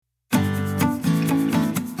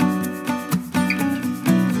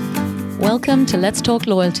Welcome to Let's Talk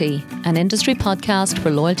Loyalty, an industry podcast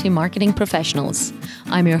for loyalty marketing professionals.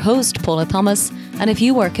 I'm your host, Paula Thomas, and if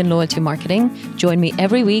you work in loyalty marketing, join me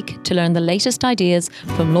every week to learn the latest ideas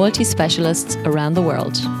from loyalty specialists around the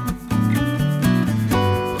world.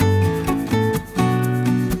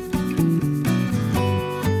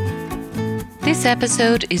 This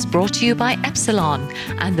episode is brought to you by Epsilon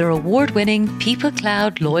and their award-winning People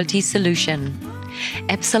Cloud loyalty solution.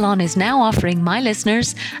 Epsilon is now offering my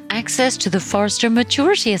listeners access to the Forrester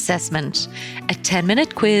Maturity Assessment, a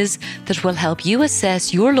 10-minute quiz that will help you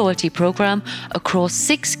assess your loyalty program across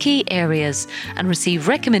 6 key areas and receive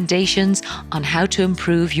recommendations on how to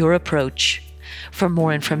improve your approach. For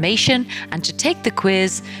more information and to take the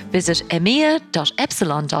quiz, visit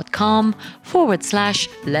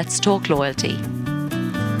emea.epsilon.com/Let's Talk Loyalty.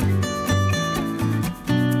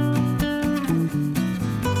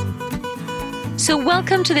 So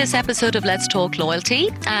welcome to this episode of Let's Talk Loyalty.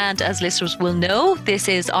 And as listeners will know, this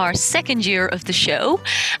is our second year of the show.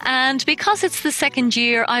 And because it's the second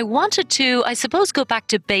year, I wanted to, I suppose, go back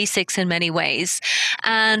to basics in many ways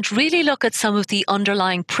and really look at some of the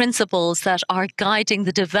underlying principles that are guiding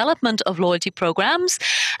the development of loyalty programs.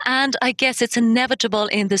 And I guess it's inevitable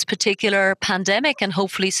in this particular pandemic and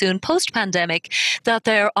hopefully soon post-pandemic that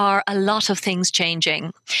there are a lot of things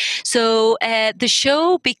changing. So the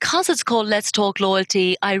show, because it's called Let's Talk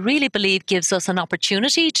Loyalty, I really believe gives us an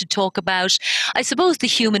opportunity to talk about, I suppose, the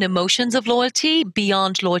human emotions of loyalty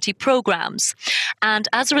beyond loyalty programs. And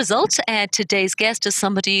as a result, today's guest is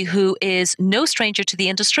somebody who is no stranger to the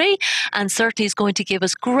industry and certainly is going to give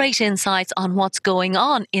us great insights on what's going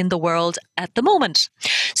on in the world at the moment.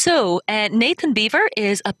 So Nathan Beaver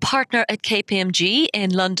is a partner at KPMG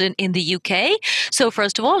in London in the UK. So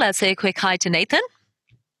first of all, let's say a quick hi to Nathan.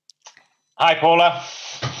 Hi, Paula.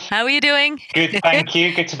 How are you doing? Good, thank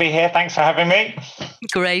you. Good to be here. Thanks for having me.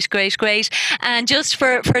 Great. And just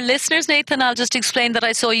for listeners, Nathan, I'll just explain that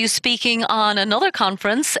I saw you speaking on another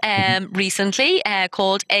conference recently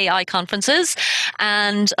called AI Conferences.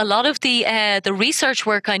 And a lot of the research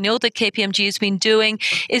work I know that KPMG has been doing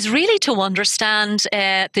is really to understand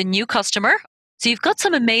the new customer. So you've got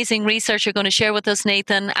some amazing research you're going to share with us,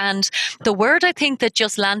 Nathan. And the word I think that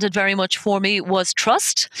just landed very much for me was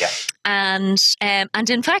trust. Yeah. And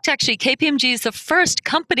in fact, actually, KPMG is the first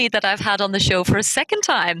company that I've had on the show for a second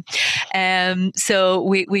time. So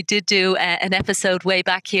we did do an episode way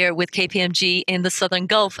back here with KPMG in the Southern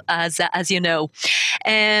Gulf, as you know.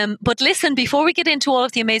 But listen, before we get into all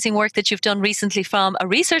of the amazing work that you've done recently from a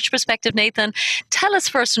research perspective, Nathan, tell us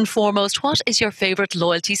first and foremost, what is your favorite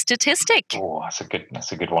loyalty statistic? Oh,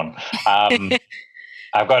 that's a good one.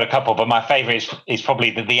 I've got a couple, but my favorite is probably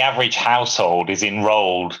that the average household is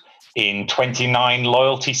enrolled in 29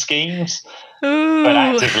 loyalty schemes, Ooh. but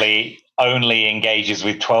actively only engages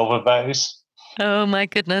with 12 of those. Oh my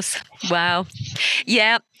goodness. Wow.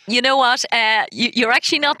 Yeah. You know what? You're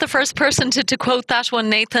actually not the first person to quote that one,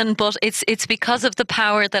 Nathan, but it's because of the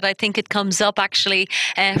power that I think it comes up actually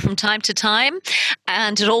from time to time.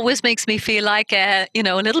 And it always makes me feel like, a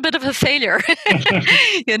little bit of a failure.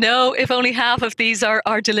 If only half of these are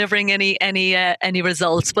delivering any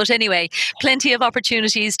results. But anyway, plenty of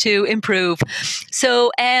opportunities to improve.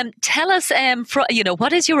 So tell us,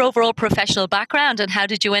 what is your overall professional background and how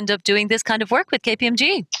did you end up doing this kind of work with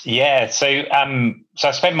KPMG? Yeah, so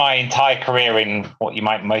I spent my entire career in what you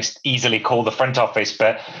might most easily call the front office,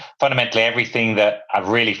 but fundamentally everything that I've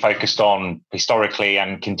really focused on historically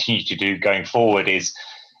and continue to do going forward is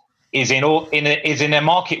in a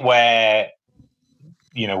market where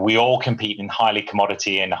we all compete in highly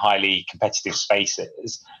commodity and highly competitive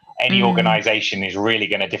spaces. Any organization is really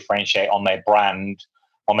going to differentiate on their brand,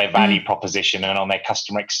 on their value proposition, and on their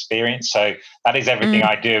customer experience. So that is everything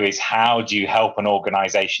I do, is how do you help an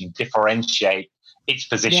organization differentiate its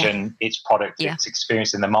position, its product, its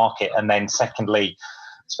experience in the market? And then secondly,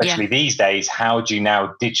 especially these days, how do you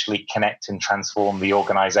now digitally connect and transform the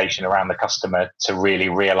organization around the customer to really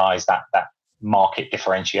realize that market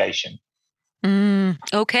differentiation?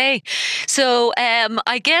 Okay. So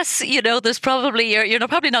I guess, there's probably, you're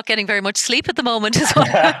probably not getting very much sleep at the moment is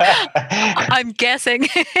what I'm guessing.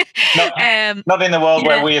 Not in the world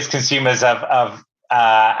where we as consumers have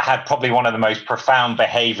had probably one of the most profound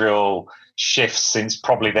behavioral shifts since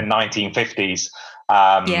probably the 1950s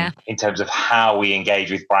in terms of how we engage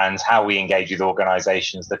with brands, how we engage with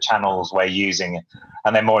organizations, the channels we're using.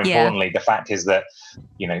 And then more importantly, the fact is that,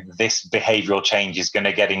 this behavioral change is going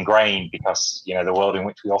to get ingrained because, the world in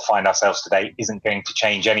which we all find ourselves today isn't going to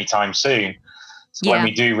change anytime soon. So when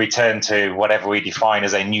we do return to whatever we define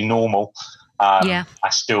as a new normal, Yeah. I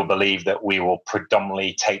still believe that we will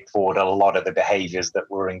predominantly take forward a lot of the behaviors that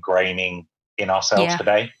we're ingraining in ourselves Yeah.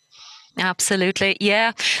 today. Absolutely,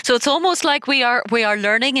 yeah. So it's almost like we are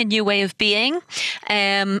learning a new way of being,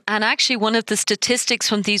 and actually, one of the statistics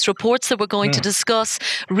from these reports that we're going to discuss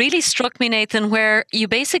really struck me, Nathan, where you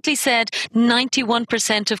basically said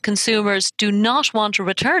 91% of consumers do not want to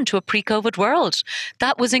return to a pre-COVID world.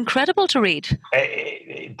 That was incredible to read.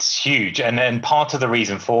 It's huge, and part of the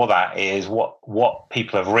reason for that is what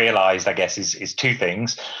people have realised, I guess, is two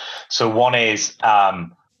things. So one is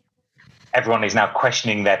everyone is now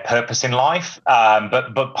questioning their purpose in life,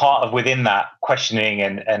 but part of within that questioning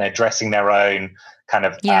and addressing their own kind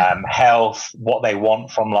of health, what they want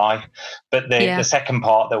from life. But the second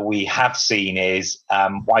part that we have seen is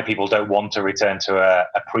why people don't want to return to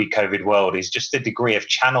a pre-COVID world is just the degree of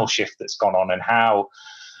channel shift that's gone on, and how,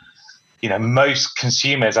 you know, most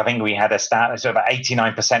consumers, I think we had a stat, so about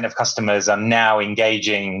 89% of customers are now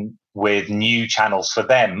engaging with new channels for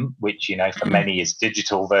them, which, you know, for many is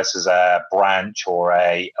digital versus a branch or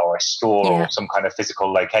a store or some kind of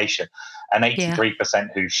physical location. And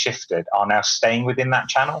 83% who shifted are now staying within that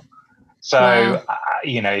channel. So,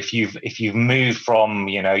 you know, if you've moved from,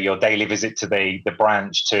 you know, your daily visit to the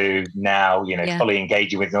branch to now, you know, fully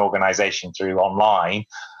engaging with an organization through online,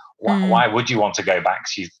 why would you want to go back?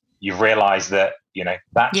 So you've realized that, you know,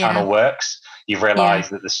 that channel works. You've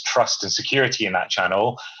realized that there's trust and security in that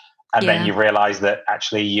channel. And then you realize that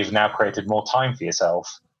actually you've now created more time for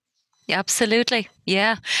yourself. Absolutely.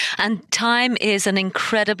 Yeah. And time is an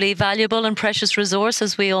incredibly valuable and precious resource,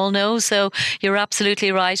 as we all know. So you're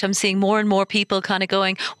absolutely right. I'm seeing more and more people kind of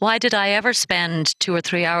going, why did I ever spend 2 or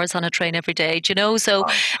 3 hours on a train every day? Do you know? So,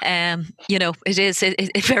 you know, it is a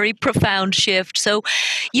very profound shift. So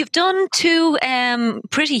you've done two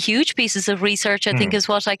pretty huge pieces of research, I think is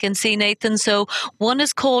what I can see, Nathan. So one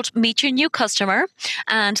is called Meet Your New Customer,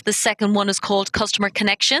 and the second one is called Customer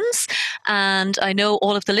Connections. And I know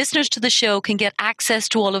all of the listeners to the show can get access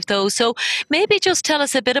to all of those. So maybe just tell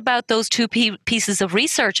us a bit about those two pieces of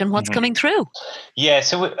research and what's coming through. Yeah,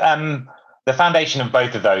 so the foundation of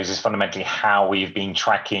both of those is fundamentally how we've been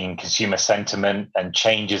tracking consumer sentiment and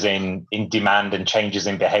changes in demand and changes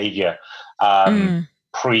in behavior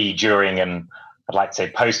pre, during, and I'd like to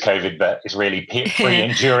say post-COVID, but it's really pre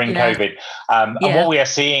and during COVID. And what we are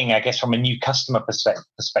seeing, I guess, from a new customer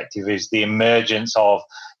perspective is the emergence of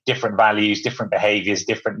different values, different behaviors,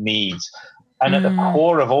 different needs. And at the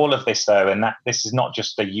core of all of this, though, and that this is not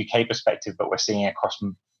just the UK perspective, but we're seeing across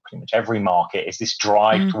pretty much every market, is this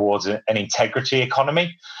drive towards an integrity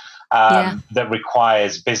economy that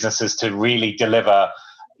requires businesses to really deliver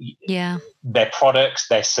their products,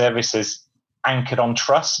 their services anchored on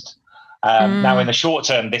trust. Now, in the short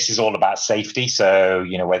term, this is all about safety. So,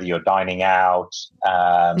 you know, whether you're dining out,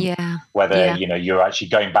 whether, you know, you're actually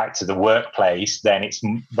going back to the workplace, then it's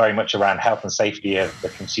very much around health and safety of the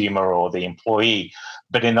consumer or the employee.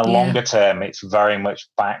 But in the longer term, it's very much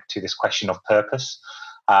back to this question of purpose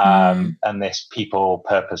and this people,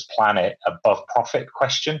 purpose, planet above profit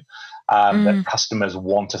question that customers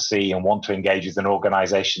want to see and want to engage with an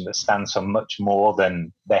organization that stands for much more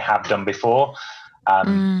than they have done before.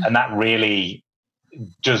 And that really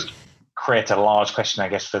does create a large question, I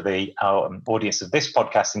guess, for the audience of this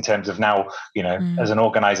podcast in terms of now, you know, as an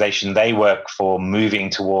organization, they work for moving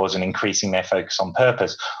towards and increasing their focus on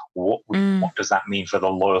purpose. What does that mean for the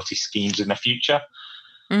loyalty schemes in the future?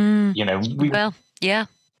 You know,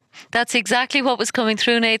 that's exactly what was coming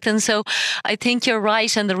through, Nathan. So I think you're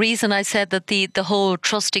right. And the reason I said that the whole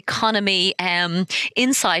trust economy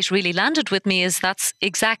insight really landed with me is that's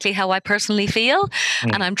exactly how I personally feel.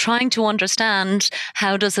 And I'm trying to understand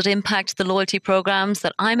how does it impact the loyalty programs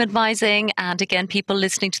that I'm advising, and again, people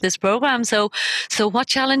listening to this program. So what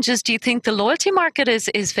challenges do you think the loyalty market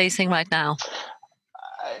is facing right now?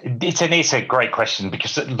 It's a great question,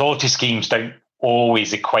 because loyalty schemes don't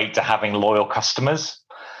always equate to having loyal customers.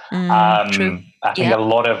 True. I think a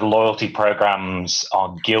lot of loyalty programs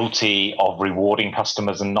are guilty of rewarding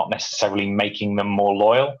customers and not necessarily making them more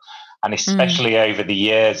loyal. And especially over the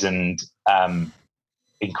years and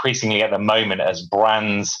increasingly at the moment, as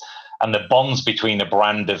brands and the bonds between the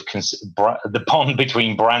bond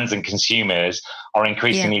between brands and consumers are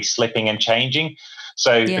increasingly slipping and changing.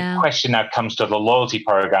 So the question now comes to the loyalty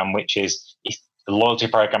program, which is, if the loyalty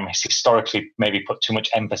program has historically maybe put too much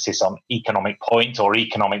emphasis on economic points or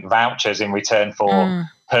economic vouchers in return for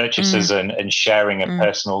purchases and sharing of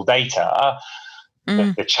personal data.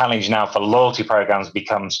 The challenge now for loyalty programs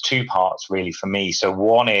becomes two parts, really, for me. So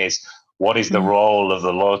one is, what is the role of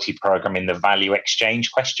the loyalty program in the value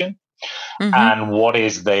exchange question? And what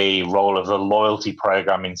is the role of the loyalty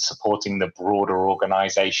program in supporting the broader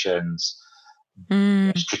organization's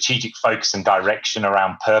strategic focus and direction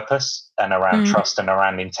around purpose and around trust and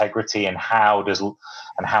around integrity, and how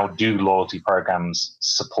do loyalty programs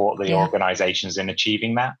support the organizations in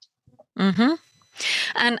achieving that?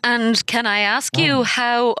 And can I ask you,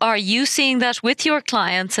 how are you seeing that with your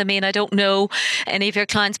clients? I mean, I don't know any of your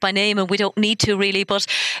clients by name, and we don't need to really, but,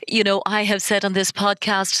 I have said on this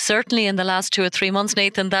podcast, certainly in the last 2 or 3 months,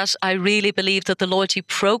 Nathan, that I really believe that the loyalty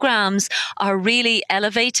programs are really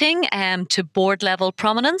elevating to board level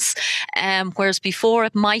prominence, whereas before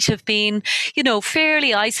it might have been,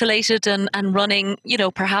 fairly isolated and running,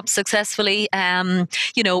 perhaps successfully, in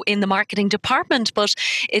the marketing department. But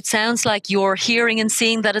it sounds like you're hearing and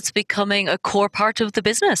seeing that it's becoming a core part of the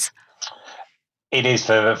business. It is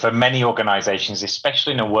for many organizations,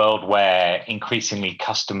 especially in a world where increasingly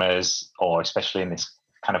customers, or especially in this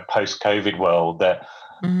kind of post-COVID world, that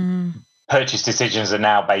purchase decisions are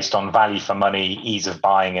now based on value for money, ease of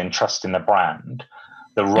buying, and trust in the brand.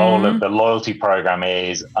 The role of the loyalty program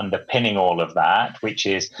is underpinning all of that, which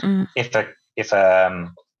is if a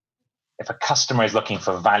customer is looking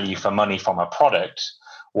for value for money from a product,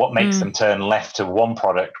 what makes them turn left to one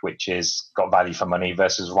product which is got value for money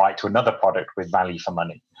versus right to another product with value for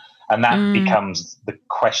money? And that becomes the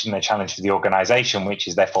question, the challenge for the organization, which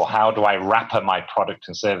is therefore, how do I wrapper my product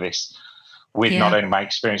and service with not only my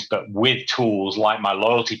experience, but with tools like my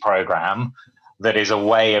loyalty program that is a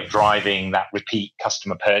way of driving that repeat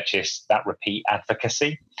customer purchase, that repeat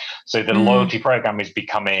advocacy. So the loyalty program is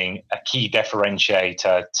becoming a key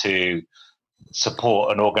differentiator to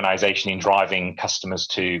support an organization in driving customers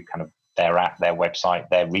to kind of their app, their website,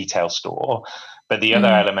 their retail store. But the other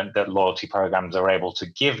element that loyalty programs are able to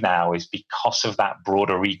give now is, because of that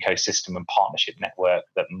broader ecosystem and partnership network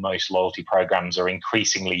that most loyalty programs are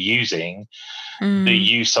increasingly using, the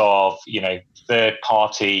use of,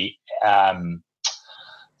 third-party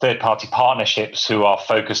partnerships who are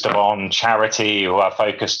focused on charity, who are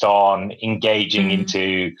focused on engaging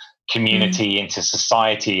into community, into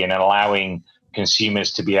society, and allowing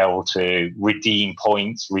consumers to be able to redeem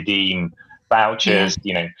points, redeem vouchers,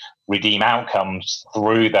 redeem outcomes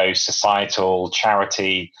through those societal,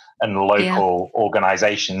 charity, and local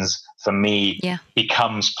organizations, for me,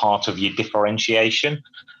 becomes part of your differentiation.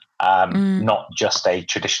 Not just a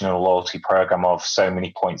traditional loyalty program of so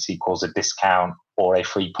many points equals a discount or a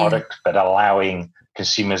free product, but allowing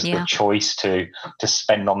consumers the choice to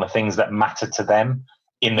spend on the things that matter to them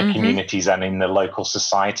in the communities and in the local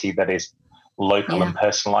society that is local and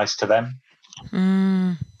personalized to them.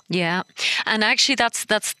 Yeah. And actually, that's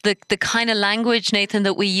the kind of language, Nathan,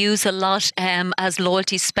 that we use a lot as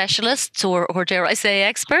loyalty specialists, or dare I say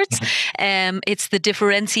experts. It's the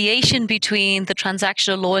differentiation between the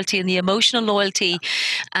transactional loyalty and the emotional loyalty.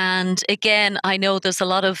 And again, I know there's a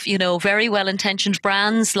lot of, very well-intentioned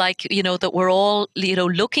brands like, that we're all,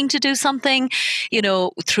 looking to do something,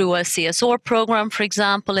 through a CSR program, for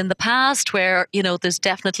example, in the past, where, there's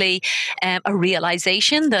definitely a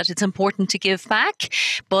realization that it's important to give back.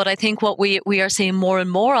 But I think what we are seeing more and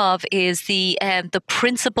more of is the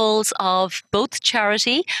principles of both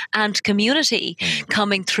charity and community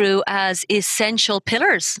coming through as essential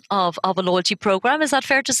pillars of a loyalty program. Is that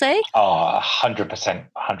fair to say? Oh, 100%.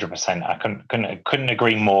 I couldn't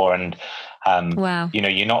agree more. And wow.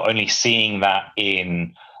 You're not only seeing that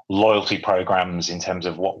in loyalty programs in terms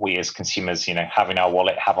of what we as consumers, have in our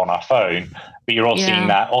wallet, have on our phone, but you're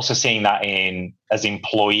also seeing that as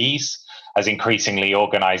employees. As increasingly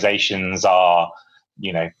organizations are,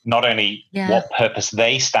 not only what purpose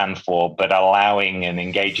they stand for, but allowing and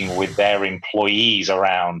engaging with their employees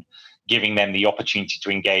around giving them the opportunity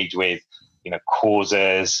to engage with,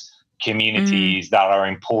 causes, communities that are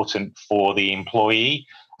important for the employee.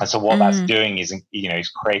 And so what that's doing is, is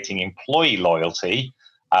creating employee loyalty,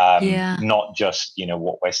 not just,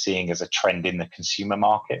 what we're seeing as a trend in the consumer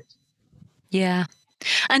market. Yeah.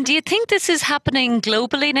 And do you think this is happening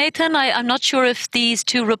globally, Nathan? I'm not sure if these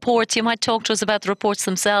two reports, you might talk to us about the reports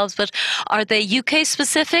themselves, but are they UK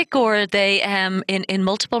specific, or are they in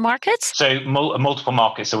multiple markets? So multiple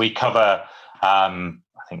markets. So we cover, I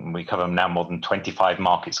think we cover now more than 25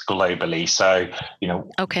 markets globally. So,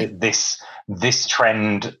 this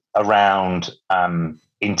trend around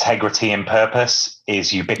integrity and purpose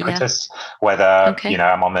is ubiquitous, whether,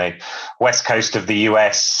 I'm on the west coast of the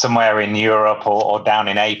US, somewhere in Europe, or down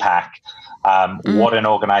in APAC, what an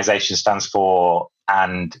organization stands for,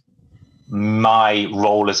 and my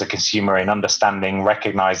role as a consumer in understanding,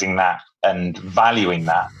 recognizing that, and valuing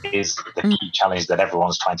that is the key challenge that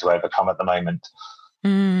everyone's trying to overcome at the moment.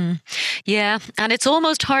 Mm, yeah, and it's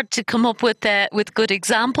almost hard to come up with good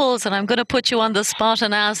examples. And I'm going to put you on the spot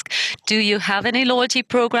and ask: do you have any loyalty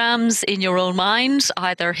programs in your own mind,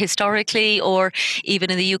 either historically or even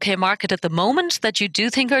in the UK market at the moment, that you do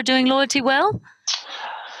think are doing loyalty well?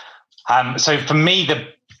 So for me,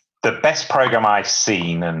 the best program I've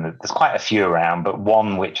seen, and there's quite a few around, but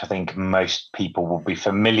one which I think most people will be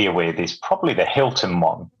familiar with is probably the Hilton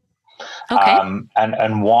one. Okay.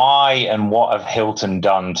 And why and what have Hilton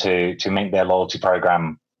done to make their loyalty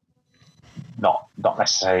program not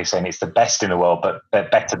necessarily saying it's the best in the world,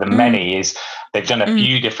 but better than Mm, many, is they've done a mm,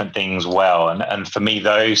 few different things well. And for me,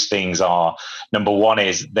 those things are, number one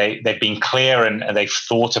is they've been clear and they've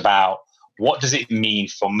thought about what does it mean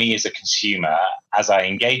for me as a consumer as I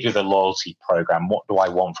engage with a loyalty program? What do I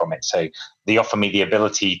want from it? So they offer me the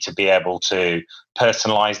ability to be able to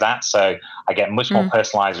personalize that. So I get much more mm,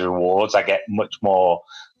 personalized rewards. I get much more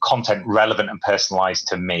content relevant and personalized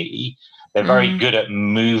to me. They're very mm, good at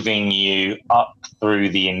moving you up through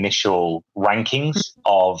the initial rankings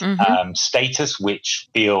of mm-hmm, status, which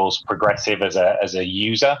feels progressive as a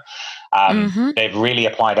user. mm-hmm. They've really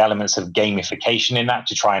applied elements of gamification in that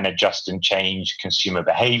to try and adjust and change consumer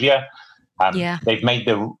behavior. Yeah, They've made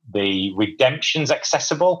the redemptions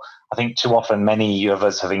accessible. I think too often many of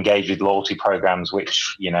us have engaged with loyalty programs,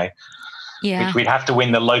 which yeah, we'd have to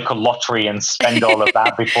win the local lottery and spend all of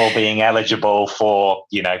that before being eligible for,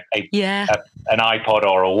 yeah, an iPod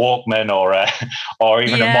or a Walkman or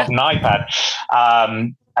even a yeah. modern iPad.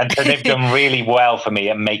 And so they've done really well for me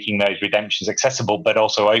at making those redemptions accessible, but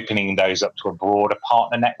also opening those up to a broader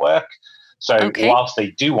partner network. So Okay. whilst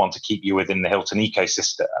they do want to keep you within the Hilton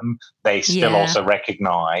ecosystem, they still Yeah, also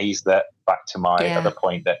recognize that, back to my yeah, other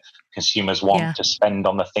point, that consumers yeah, want to spend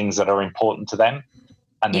on the things that are important to them,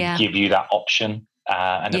 and they yeah, give you that option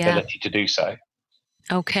and yeah. ability to do so.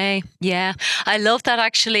 Okay, yeah, I love that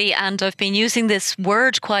actually, and I've been using this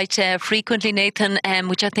word quite frequently, Nathan,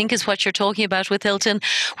 which I think is what you're talking about with Hilton,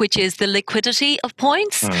 which is the liquidity of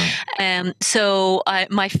points. Mm,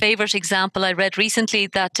 My favorite example I read recently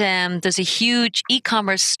that there's a huge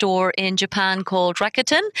e-commerce store in Japan called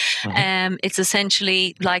Rakuten. mm-hmm, It's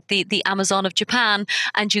essentially like the Amazon of Japan,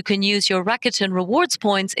 and you can use your Rakuten rewards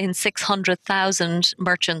points in 600,000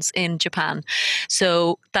 merchants in Japan.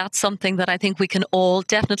 So that's something that I think we can all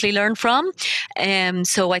definitely learn from.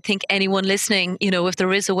 So I think anyone listening, if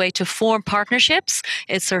there is a way to form partnerships,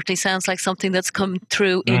 it certainly sounds like something that's come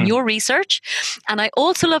through in mm, your research. And I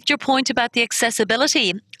also loved your point about the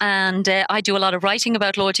accessibility. And I do a lot of writing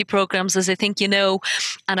about loyalty programs, as I think you know.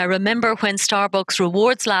 And I remember when Starbucks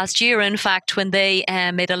Rewards last year, in fact, when they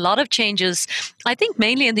made a lot of changes, I think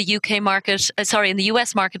mainly in the UK market, in the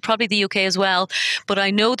US market, probably the UK as well. But I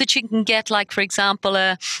know that you can get, like, for example,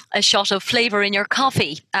 a shot of flavor in your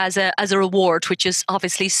coffee as a reward, which is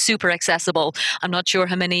obviously super accessible. I'm not sure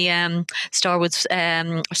how many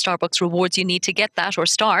Starbucks rewards you need to get that, or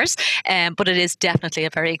stars, but it is definitely a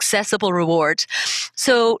very accessible reward.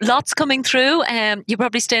 So lots coming through. You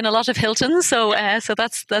probably stay in a lot of Hiltons, so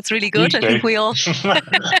that's really good. used I to. think we all.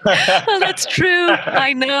 Well, that's true.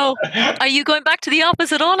 I know. Are you going back to the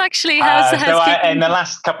office at all? Actually, how's In housekeeping? the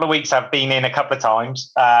last couple of weeks, I've been in a couple of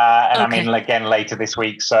times, and I'm in Okay. again later this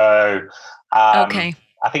week. So um, Okay.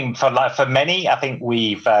 I think for many, I think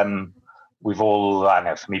we've all, I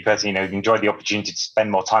know for me personally, enjoyed the opportunity to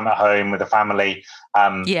spend more time at home with the family.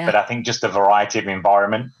 Yeah. But I think just the variety of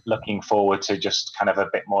environment, looking forward to just kind of a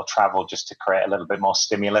bit more travel, just to create a little bit more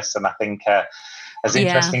stimulus. And I think as Yeah.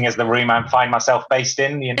 interesting as the room I find myself based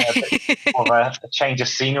in, a bit of a change of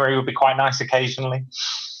scenery would be quite nice occasionally.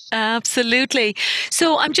 Absolutely.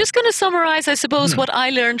 So I'm just going to summarize, I suppose, Hmm. what I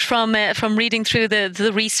learned from reading through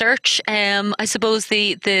the research. I suppose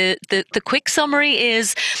the quick summary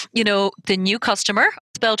is, the new customer,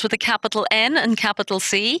 spelled with a capital N and capital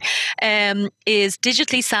C, is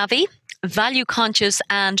digitally savvy, value conscious,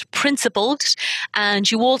 and principled.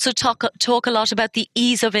 And you also talk a lot about the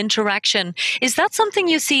ease of interaction. Is that something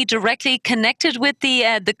you see directly connected with the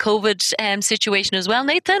COVID situation as well,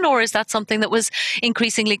 Nathan, or is that something that was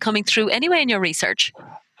increasingly coming through anyway in your research?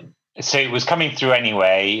 So it was coming through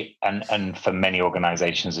anyway, and for many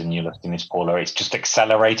organizations, and you listing this, Paula, it's just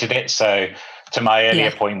accelerated it. So to my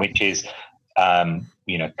earlier Yeah. point, which is,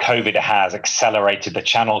 COVID has accelerated the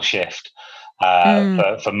channel shift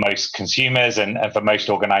Mm, for most consumers and for most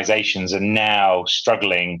organizations, and now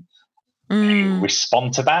struggling to mm,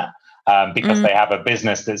 respond to that. Because mm, they have a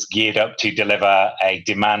business that's geared up to deliver a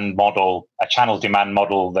demand model, a channel demand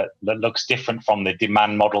model that looks different from the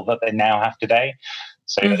demand model that they now have today.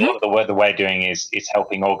 So a mm-hmm, lot of the work that we're doing is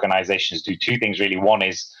helping organizations do two things really. One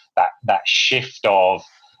is that shift of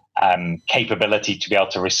capability to be able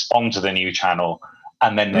to respond to the new channel,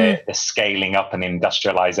 and then the scaling up and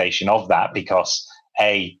industrialization of that, because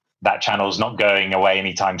that channel is not going away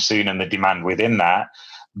anytime soon, and the demand within that,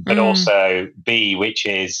 but also B, which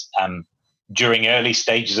is during early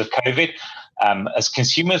stages of COVID, as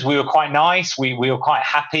consumers, we were quite nice. We were quite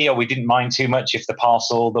happy, or we didn't mind too much if the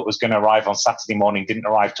parcel that was going to arrive on Saturday morning didn't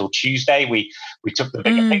arrive till Tuesday. We took the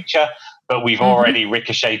bigger picture, but we've already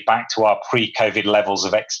ricocheted back to our pre-COVID levels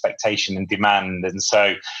of expectation and demand. And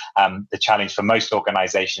so the challenge for most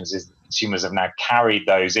organizations is that consumers have now carried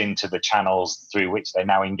those into the channels through which they're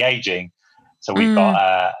now engaging. So we've got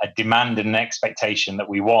a demand and an expectation that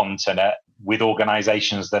we want, and with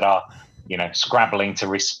organizations that are scrabbling to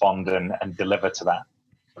respond and deliver to that.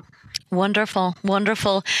 Wonderful,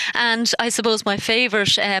 wonderful. And I suppose my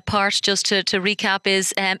favourite part, just to recap,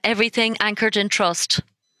 is everything anchored in trust.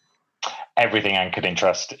 Everything anchored in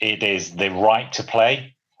trust. It is the right to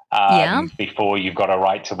play before you've got a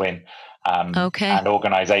right to win. And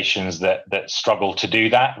organizations that struggle to do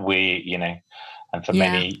that, and for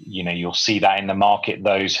many, you'll see that in the market,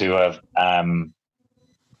 those who have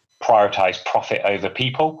prioritized profit over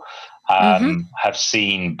people, have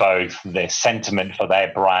seen both the sentiment for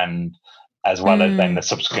their brand as well as then the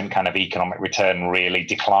subsequent kind of economic return really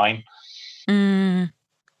decline.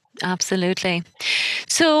 Absolutely.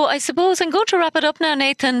 So I suppose I'm going to wrap it up now,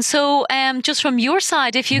 Nathan. So just from your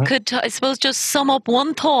side, if you could, I suppose, just sum up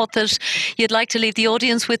one thought that you'd like to leave the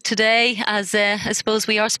audience with today, as I suppose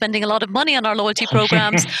we are spending a lot of money on our loyalty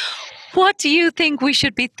programs. What do you think we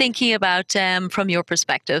should be thinking about from your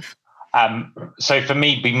perspective? So for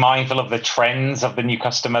me, be mindful of the trends of the new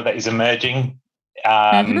customer that is emerging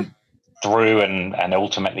through and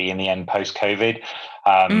ultimately in the end post-COVID.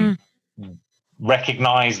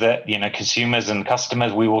 Recognize that consumers and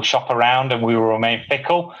customers, we will shop around and we will remain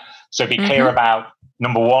fickle. So be clear about,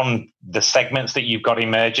 number one, the segments that you've got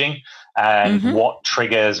emerging and what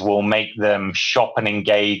triggers will make them shop and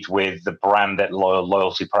engage with the brand that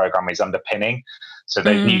loyalty program is underpinning. So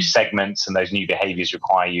those new segments and those new behaviors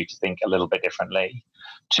require you to think a little bit differently.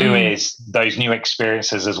 Two is those new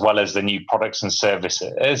experiences as well as the new products and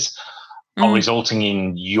services are resulting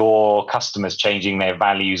in your customers changing their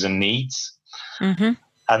values and needs.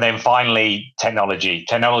 And then finally, technology.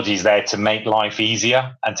 Technology is there to make life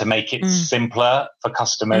easier and to make it simpler for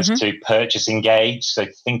customers to purchase, engage. So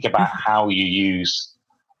think about how you use,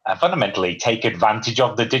 fundamentally take advantage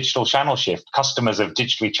of the digital channel shift. Customers have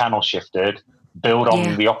digitally channel shifted, build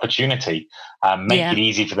on the opportunity, make it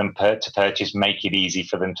easy for them to purchase, make it easy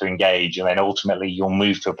for them to engage. And then ultimately you'll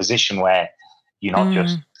move to a position where you're not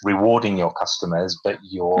just rewarding your customers, but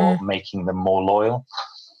you're making them more loyal.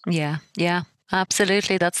 Yeah.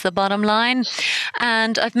 Absolutely. That's the bottom line.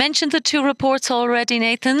 And I've mentioned the two reports already,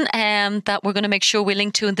 Nathan, that we're going to make sure we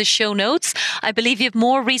link to in the show notes. I believe you have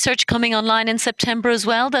more research coming online in September as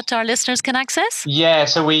well that our listeners can access. Yeah,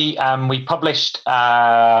 so we published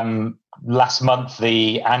last month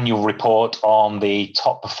the annual report on the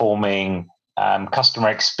top performing customer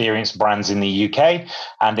experience brands in the UK.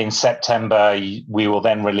 And in September, we will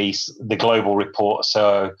then release the global report.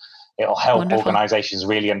 So it'll help organizations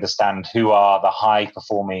really understand who are the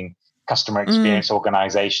high-performing customer experience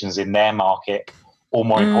organizations in their market, or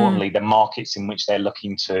more importantly, the markets in which they're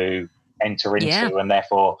looking to enter into, and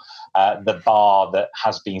therefore the bar that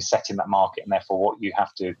has been set in that market, and therefore what you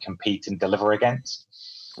have to compete and deliver against.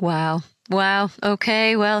 Wow.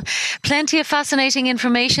 Okay. Well, plenty of fascinating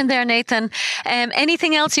information there, Nathan.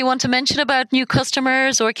 Anything else you want to mention about new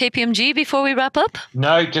customers or KPMG before we wrap up?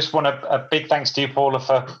 No, just want a big thanks to you, Paula,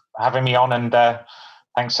 for having me on, and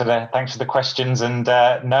thanks for the questions. And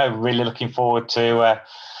really looking forward to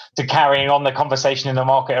carrying on the conversation in the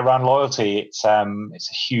market around loyalty. It's a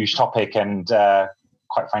huge topic, and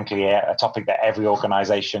quite frankly, a topic that every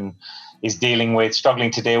organisation is dealing with,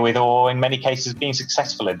 struggling to deal with, or in many cases being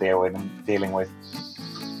successful at dealing with.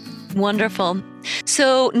 Wonderful.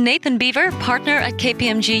 So Nathan Beaver, partner at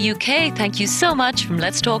KPMG UK, thank you so much from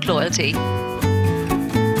Let's Talk Loyalty.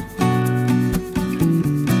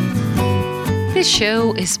 This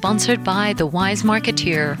show is sponsored by The Wise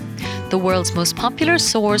Marketeer, the world's most popular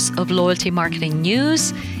source of loyalty marketing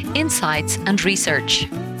news, insights, and research.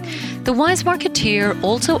 The Wise Marketeer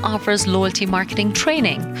also offers loyalty marketing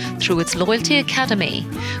training through its Loyalty Academy,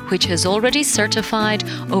 which has already certified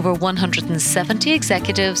over 170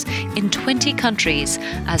 executives in 20 countries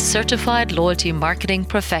as certified loyalty marketing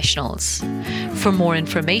professionals. For more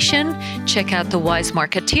information, check out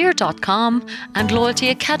thewisemarketeer.com and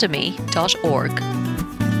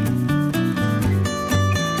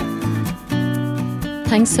loyaltyacademy.org.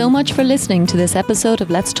 Thanks so much for listening to this episode of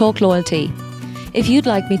Let's Talk Loyalty. If you'd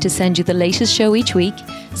like me to send you the latest show each week,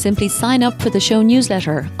 simply sign up for the show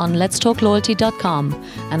newsletter on letstalkloyalty.com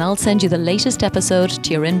and I'll send you the latest episode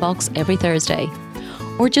to your inbox every Thursday.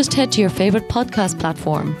 Or just head to your favourite podcast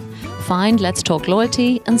platform. Find Let's Talk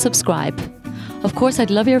Loyalty and subscribe. Of course,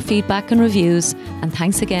 I'd love your feedback and reviews, and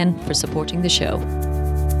thanks again for supporting the show.